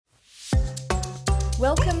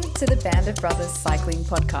Welcome to the Band of Brothers Cycling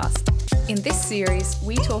Podcast. In this series,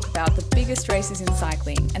 we talk about the biggest races in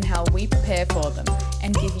cycling and how we prepare for them,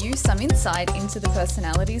 and give you some insight into the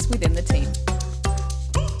personalities within the team.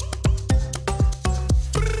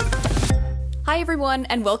 Hi everyone,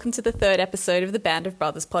 and welcome to the third episode of the Band of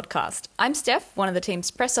Brothers podcast. I'm Steph, one of the team's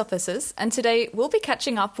press officers, and today we'll be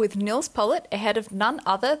catching up with Niels Pollitt ahead of none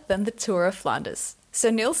other than the Tour of Flanders. So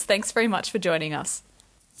Niels, thanks very much for joining us.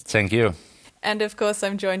 Thank you. And of course,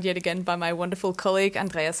 I'm joined yet again by my wonderful colleague,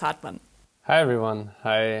 Andreas Hartmann. Hi everyone.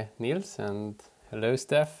 Hi Niels, and hello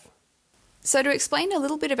Steph. So to explain a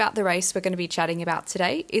little bit about the race we're going to be chatting about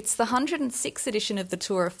today, it's the 106th edition of the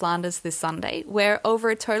Tour of Flanders this Sunday, where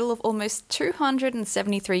over a total of almost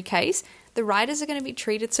 273 Ks, the riders are going to be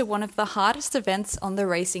treated to one of the hardest events on the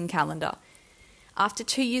racing calendar. After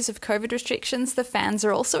 2 years of COVID restrictions, the fans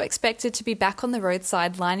are also expected to be back on the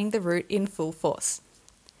roadside lining the route in full force.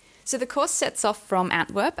 So the course sets off from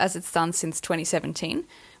Antwerp, as it's done since 2017,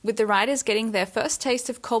 with the riders getting their first taste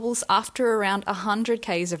of cobbles after around 100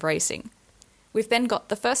 Ks of racing. We've then got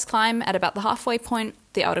the first climb at about the halfway point,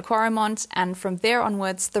 the Oude Kwaremond, and from there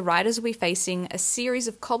onwards, the riders will be facing a series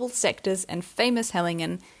of cobbled sectors and famous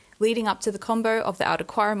Hellingen, leading up to the combo of the Oude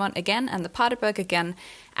Kwaremond again and the Paardenberg again,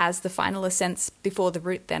 as the final ascents before the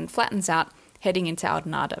route then flattens out, heading into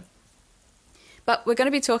Oudenaarde. But we're going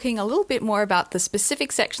to be talking a little bit more about the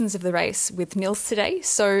specific sections of the race with Niels today,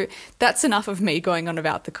 so that's enough of me going on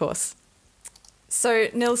about the course. So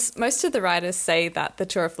Niels, most of the riders say that the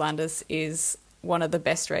Tour of Flanders is one of the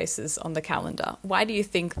best races on the calendar. Why do you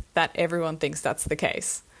think that everyone thinks that's the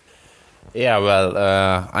case? Yeah, well,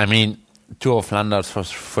 Tour of Flanders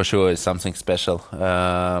for sure is something special.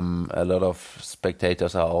 A lot of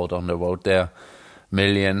spectators are out on the road there,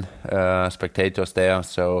 million spectators there.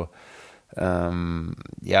 So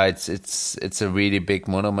it's a really big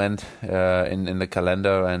monument in the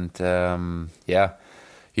calendar, and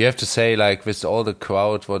you have to say, like, with all the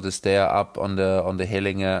crowd what is there up on the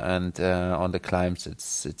Hellingen and on the climbs,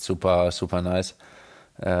 it's super nice.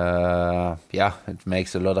 It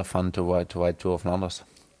makes a lot of fun to ride Tour of Flanders.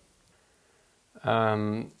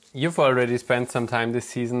 You've already spent some time this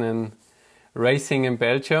season in racing in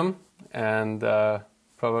Belgium, and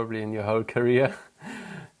probably in your whole career,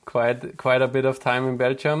 quite a bit of time in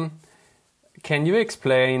Belgium. Can you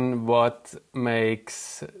explain what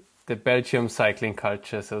makes the Belgium cycling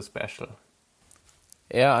culture so special?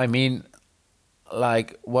 Yeah,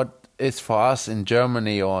 what is for us in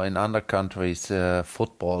Germany or in other countries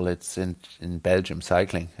football, it's in Belgium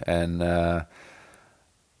cycling. And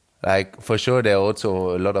for sure there are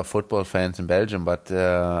also a lot of football fans in Belgium, but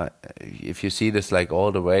if you see this, like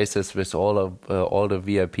all the races with all the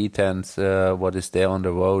VIP tents, what is there on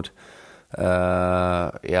the road,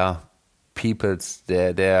 people's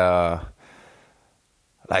they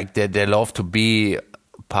love to be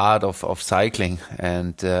part of cycling,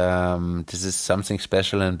 and this is something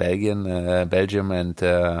special in Belgium, and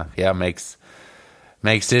makes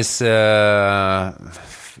this to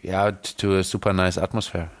a super nice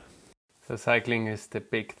atmosphere. So cycling is the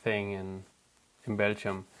big thing in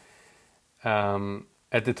Belgium.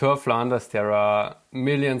 At the Tour of Flanders, there are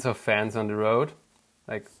millions of fans on the road.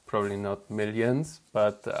 Like, probably not millions,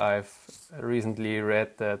 but I've recently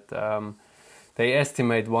read that they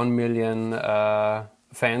estimate 1 million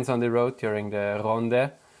fans on the road during the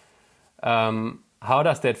Ronde. How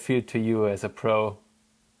does that feel to you as a pro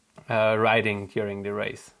riding during the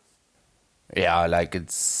race? Yeah,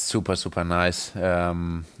 it's super nice.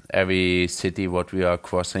 Every city what we are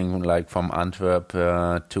crossing, like from Antwerp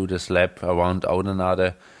to the slab around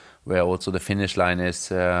Oudenaarde, where also the finish line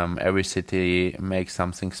is, every city makes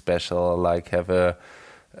something special, like have a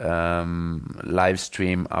live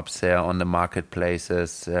stream up there on the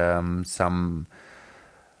marketplaces, some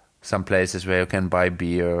places where you can buy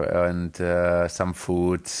beer and some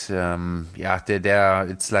food. It's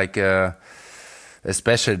like a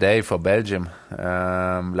special day for Belgium.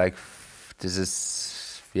 This is,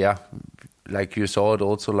 like you saw it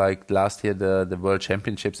also, like last year, the World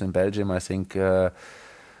Championships in Belgium. I think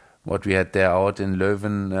what we had there out in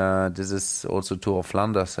Leuven, this is also Tour of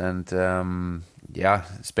Flanders. And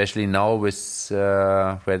especially now with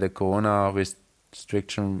where the Corona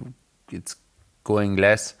restriction, it's going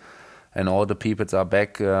less, and all the people are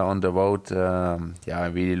back on the road. I'm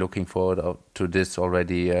really looking forward to this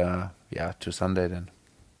already. To Sunday then.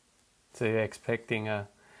 So you're expecting a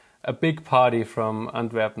big party from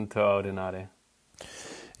Antwerpen to Oudenaarde?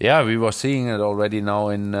 Yeah, we were seeing it already now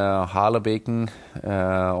in Haarlebeken,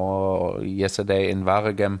 or yesterday in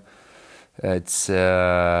Waregem. It's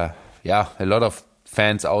a lot of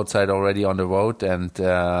fans outside already on the road, and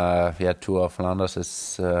Tour of Flanders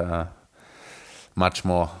is much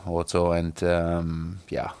more also, and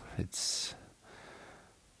it's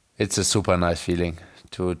a super nice feeling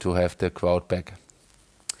to have the crowd back.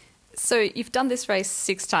 So you've done this race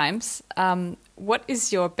 6 times. What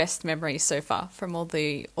is your best memory so far from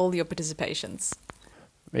all your participations?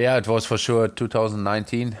 Yeah, it was for sure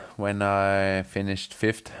 2019 when I finished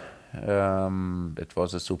 5th. It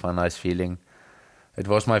was a super nice feeling. It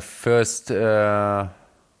was my first, my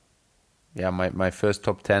first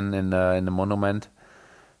top 10 in the monument.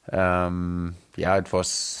 It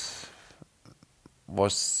was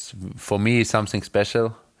for me something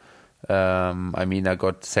special. I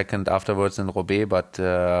got 2nd afterwards in Roubaix, but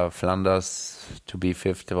Flanders to be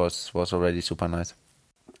 5th was already super nice.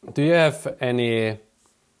 Do you have any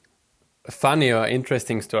funny or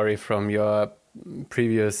interesting story from your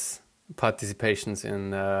previous participations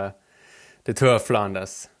in the Tour of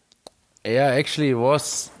Flanders? Yeah, actually it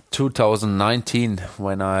was 2019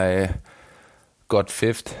 when I got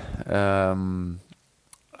 5th.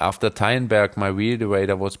 After Tyenberg, my wheel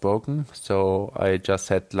derailleur was broken, so I just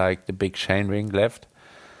had like the big chain ring left,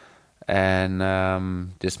 and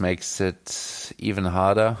this makes it even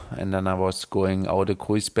harder. And then I was going Oude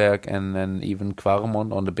Kruisberg and then even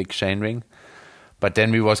Quaremont on the big chain ring, but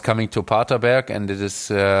then we was coming to Paterberg, and it is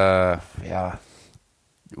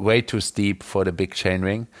way too steep for the big chain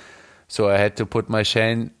ring, so I had to put my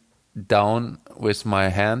chain down with my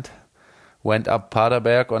hand, went up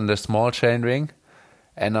Paterberg on the small chain ring.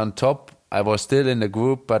 And on top, I was still in the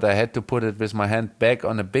group, but I had to put it with my hand back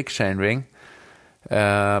on a big chain ring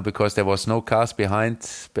because there was no cars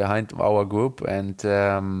behind our group, and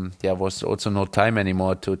there was also no time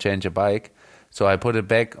anymore to change a bike. So I put it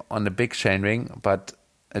back on the big chain ring, but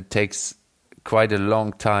it takes quite a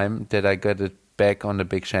long time that I got it back on the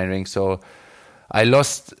big chain ring. So I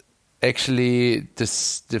lost actually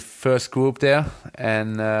the first group there,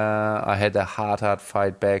 and I had a hard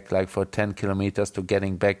fight back, like for 10 kilometers to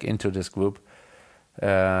getting back into this group.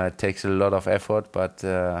 It takes a lot of effort, but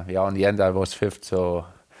on the end I was 5th, so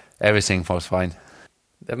everything was fine.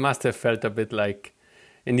 That must have felt a bit like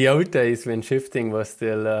in the old days when shifting was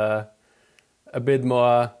still a bit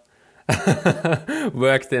more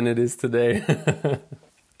work than it is today.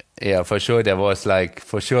 Yeah, for sure. There was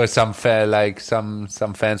some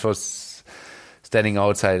fans was standing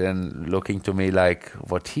outside and looking to me like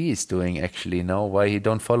what he is doing actually. No, why he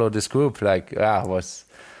don't follow this group? Was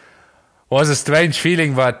a strange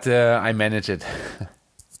feeling, but I managed it.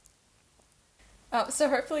 So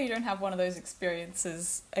hopefully you don't have one of those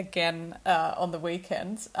experiences again on the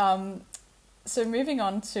weekend. So moving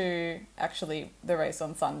on to actually the race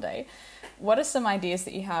on Sunday, what are some ideas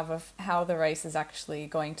that you have of how the race is actually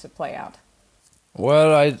going to play out?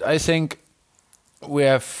 Well, I think we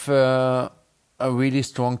have a really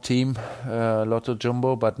strong team, Lotto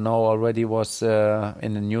Jumbo, but now already was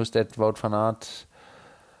in the news that Wout van Aert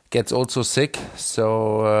gets also sick,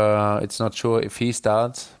 so it's not sure if he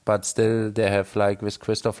starts, but still they have with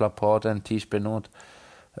Christophe Laporte and Tish Benoit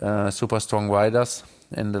super strong riders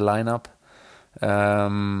in the lineup.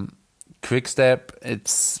 Quickstep,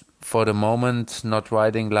 it's for the moment not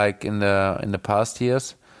riding like in the past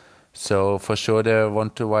years, so for sure they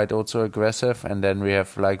want to ride also aggressive. And then we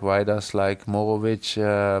have riders like Morovic,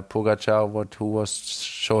 Pogačar, who was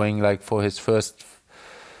showing for his first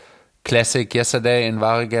classic yesterday in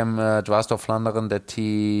Waregem, Tour of Flanders, that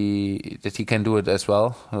he can do it as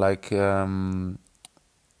well. It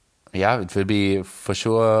will be for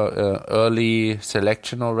sure early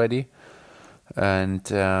selection already. And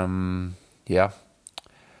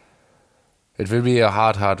it will be a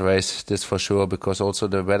hard race, this for sure, because also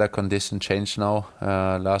the weather condition changed now.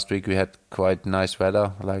 Last week we had quite nice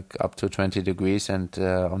weather, up to 20 degrees, and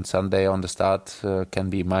on Sunday on the start can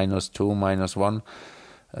be -2, -1,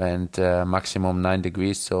 and maximum 9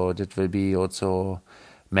 degrees. So that will be also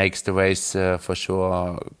makes the race for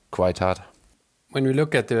sure quite hard. When we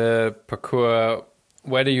look at the parcours,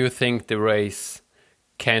 where do you think the race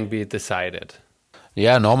can be decided?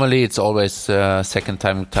 Yeah, normally it's always second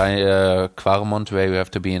time Quaremont where you have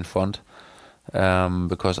to be in front,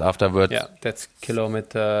 because afterwards... Yeah, that's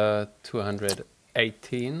kilometer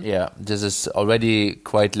 218. Yeah, this is already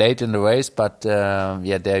quite late in the race, but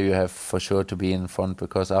there you have for sure to be in front,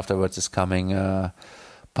 because afterwards is coming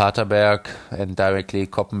Paterberg and directly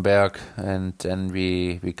Koppenberg, and then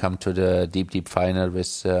we come to the deep final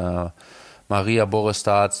with Maria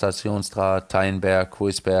Borestad, Stationsstraat, Tyenberg,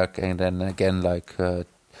 Kruisberg, and then again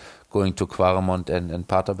going to Quaremont and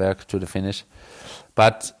Paterberg to the finish.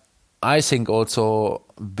 But I think also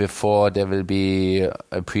before there will be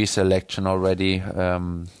a pre-selection already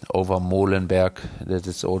over Molenberg. That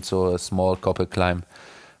is also a small couple climb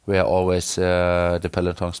where always the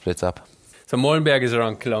peloton splits up. So Molenberg is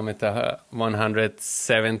around kilometer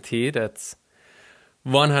 170. That's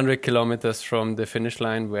 100 kilometers from the finish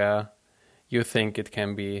line, where you think it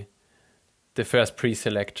can be the first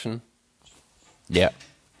pre-selection. Yeah.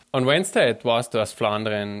 On Wednesday it was Tour of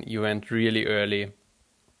Flanders and you went really early.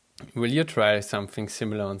 Will you try something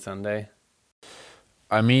similar on Sunday?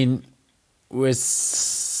 I mean,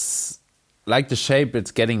 with like the shape,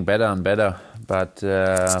 it's getting better and better. But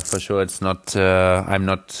for sure, it's not. I'm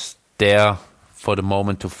not there for the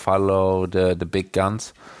moment to follow the big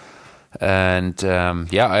guns. And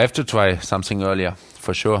I have to try something earlier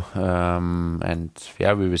for sure. And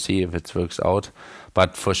we will see if it works out.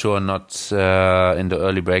 But for sure, not in the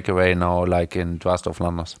early breakaway now, like in Tour of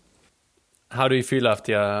Flanders. How do you feel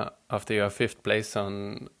after your fifth place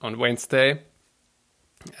on Wednesday?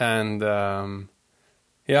 And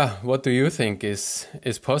what do you think is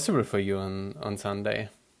possible for you on Sunday?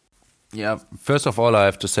 Yeah, first of all, I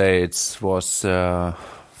have to say it was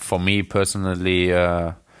for me personally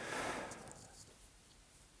a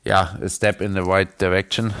step in the right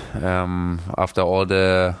direction. After all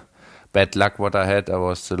the bad luck what I had, I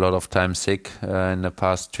was a lot of time sick in the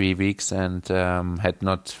past 3 weeks and had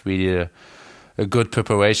not really a good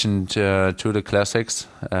preparation to the classics.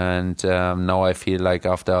 And now I feel like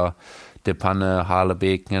after De Panne,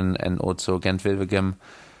 Haarlebeken and also Gent-Wevelgem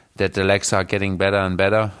that the legs are getting better and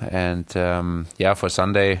better. And for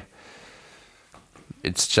Sunday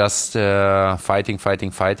it's just fighting,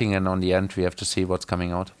 and on the end we have to see what's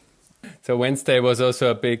coming out. So Wednesday was also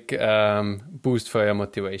a big boost for your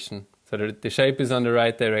motivation. So the shape is on the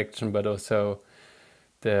right direction, but also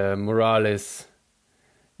the morale is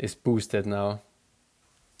boosted now.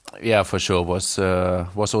 Yeah, for sure. Was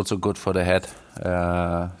also good for the head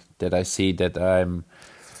that I see that I'm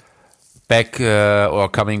back or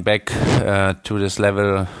coming back to this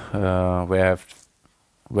level where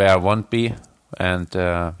I won't be, and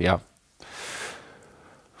it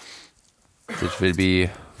will be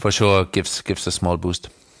for sure gives a small boost.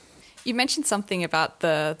 You mentioned something about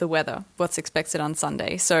the weather, what's expected on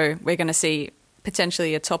Sunday. So we're going to see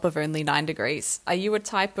potentially a top of only 9 degrees. Are you a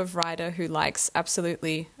type of rider who likes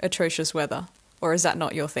absolutely atrocious weather, or is that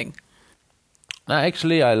not your thing?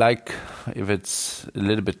 Actually, I like if it's a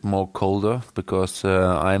little bit more colder because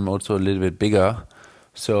I'm also a little bit bigger.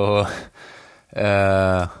 So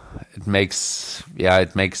it makes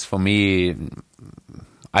for me,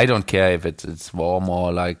 I don't care if it's warm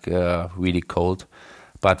or like really cold.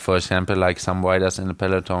 But for example, like some riders in the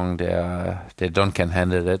peloton, they can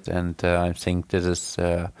handle it, and I think this is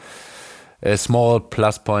a small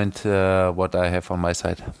plus point what I have on my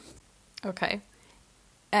side. Okay,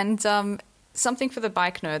 and something for the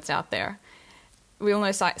bike nerds out there. We all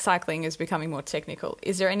know cycling is becoming more technical.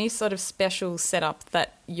 Is there any sort of special setup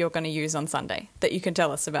that you're going to use on Sunday that you can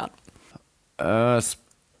tell us about?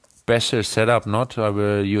 Special setup, not. I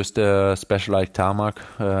will use the Specialized Tarmac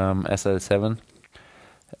SL7.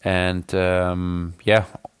 And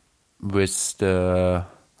with the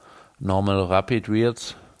normal rapid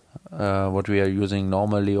wheels, what we are using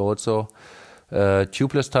normally also,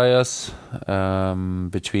 tubeless tires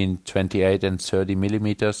between 28 and 30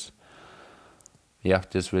 millimeters. Yeah,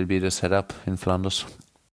 this will be the setup in Flanders.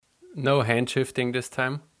 No hand shifting this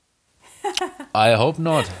time? I hope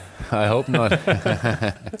not.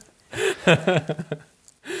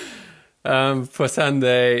 For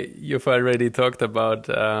Sunday, you've already talked about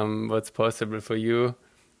what's possible for you.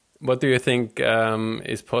 What do you think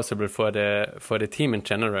is possible for the team in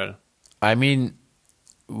general? I mean,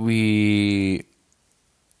 we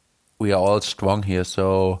are all strong here.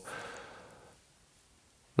 So,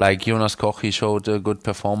 like Jonas Koch, he showed a good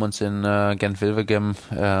performance in Gent-Wevelgem,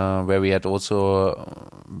 where we had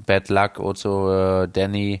also bad luck. Also,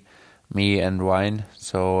 Danny, me, and Ryan.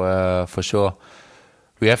 So for sure.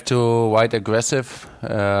 We have to ride aggressive.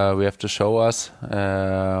 We have to show us.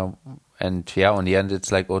 On the end,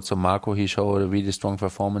 it's like also Marco. He showed a really strong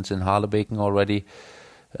performance in Haarlebeken already.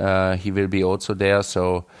 He will be also there.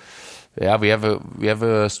 So, we have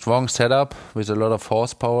a strong setup with a lot of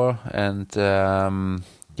horsepower, and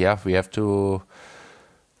we have to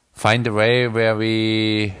find a way where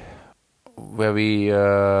we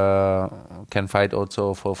can fight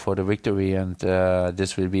also for the victory, and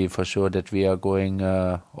this will be for sure that we are going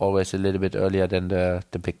always a little bit earlier than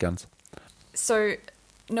the big guns. So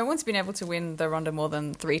no one's been able to win the Ronde more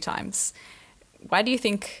than 3 times. Why do you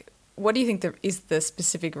think What do you think is the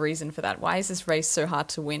specific reason for that? Why is this race so hard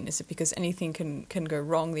to win? Is it because anything can go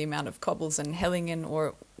wrong, the amount of cobbles and hellingen,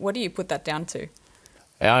 or what do you put that down to?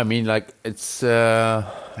 Yeah, I mean, like, it's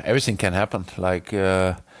everything can happen. Like,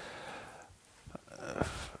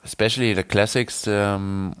 especially the classics,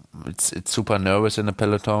 it's super nervous in the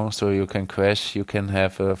peloton, so you can crash, you can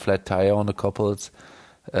have a flat tire on the couples,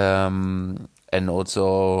 and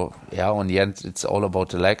also, yeah, on the end, it's all about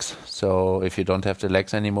the legs. So if you don't have the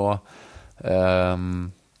legs anymore,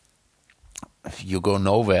 you go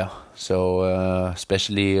nowhere. So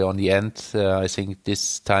especially on the end, I think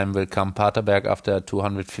this time will come Paterberg after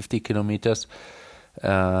 250 kilometers.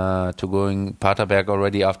 To going Paterberg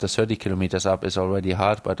already after 30 kilometers up is already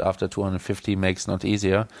hard, but after 250 makes not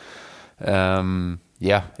easier.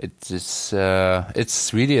 Yeah, it's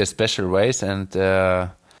really a special race, and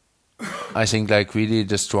I think like really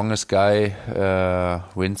the strongest guy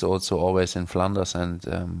wins also always in Flanders,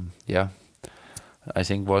 and yeah, I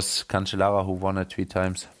think was Cancellara who won it 3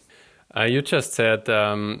 times. You just said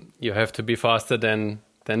you have to be faster than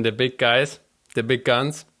the big guys, the big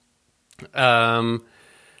guns.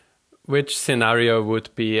 Which scenario would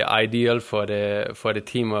be ideal for the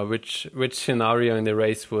team, or which scenario in the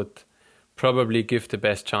race would probably give the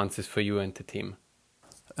best chances for you and the team?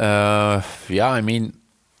 Yeah, I mean,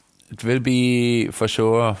 it will be for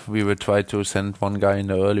sure. We will try to send one guy in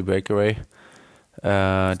the early breakaway.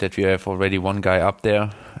 That we have already one guy up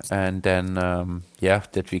there, and then yeah,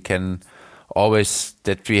 that we can always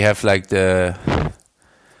we have like the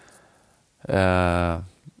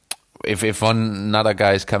if another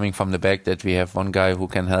guy is coming from the back, that we have one guy who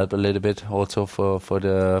can help a little bit also for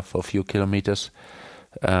a few kilometers.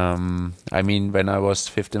 I mean, when I was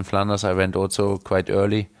 5th in Flanders, I went also quite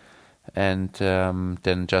early, and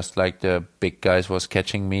then just like the big guys was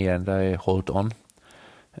catching me, and I hold on,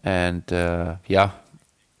 and yeah,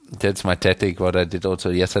 that's my tactic. What I did also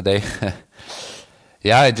yesterday.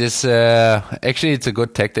 Yeah, it is actually it's a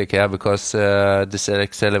good tactic, yeah, because this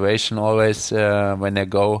acceleration always when they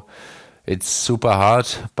go, it's super hard,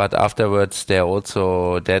 but afterwards they're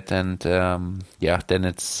also dead, and yeah, then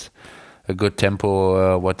it's a good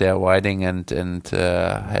tempo what they're riding, and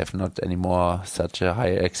have not anymore such a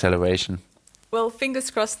high acceleration. Well, fingers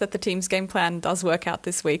crossed that the team's game plan does work out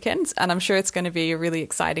this weekend, and I'm sure it's going to be a really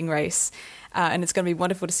exciting race. And it's going to be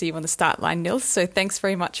wonderful to see you on the start line, Nils. So thanks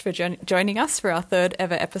very much for joining us for our 3rd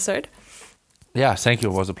ever episode. Yeah, thank you.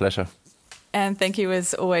 It was a pleasure. And thank you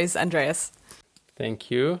as always, Andreas.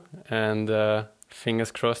 Thank you. And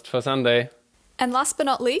fingers crossed for Sunday. And last but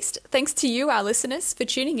not least, thanks to you, our listeners, for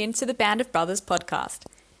tuning in to the Band of Brothers podcast.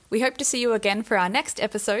 We hope to see you again for our next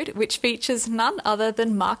episode, which features none other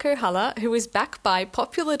than Marco Haller, who is back by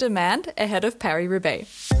popular demand ahead of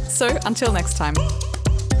Paris-Roubaix. So until next time.